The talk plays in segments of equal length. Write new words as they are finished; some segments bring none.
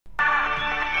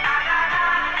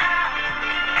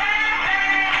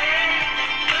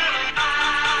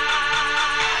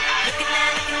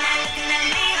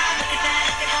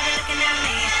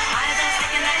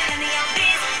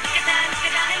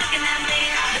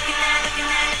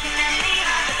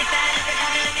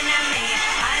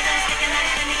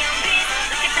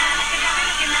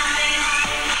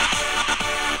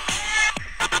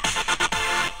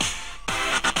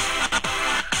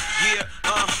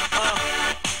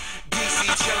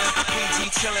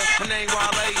chillin'. My name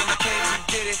Wale, and I came to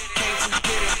get it, came to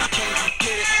get it, came to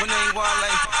get it. My name Wale.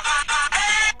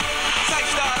 Type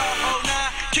start off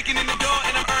 09, kicking in the door,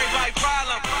 and I'm everybody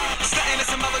problem. Stuntin' in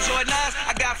some other Jordan 9s.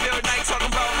 I got Phil Knight talking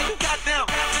about how you got them.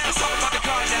 Let's talk about the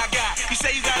cars that I got. You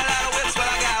say you got a lot of whips, but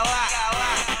I got a lot.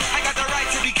 I got the right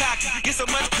to be cocky. Get so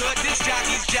much good, this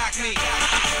jockeys jock me.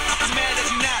 It's mad that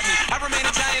you not me. I remain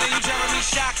a giant and you Jeremy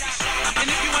shock. And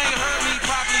if you ain't heard me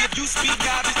properly, if you speak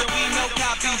copies, then we know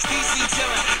copies. DC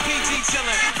chillin', PG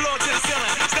chillin', floor to the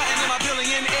ceiling. Starting in my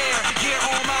billion air, gear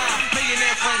on mine.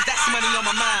 Millionaire friends, that's money on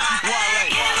my mind.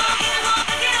 Wale.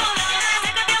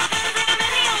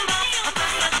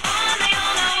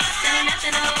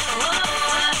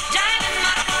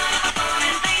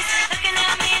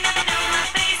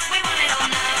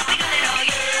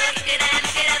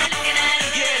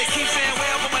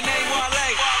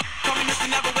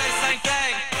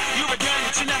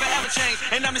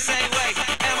 And I'm the same way,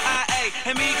 M.I.A.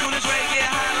 And me, cool as Ray, get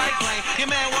high like plane.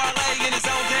 Your man Wale in his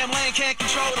own damn lane. Can't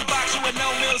control the box, you with no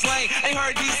Mills Lane. Ain't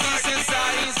heard DC since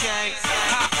Science Gang.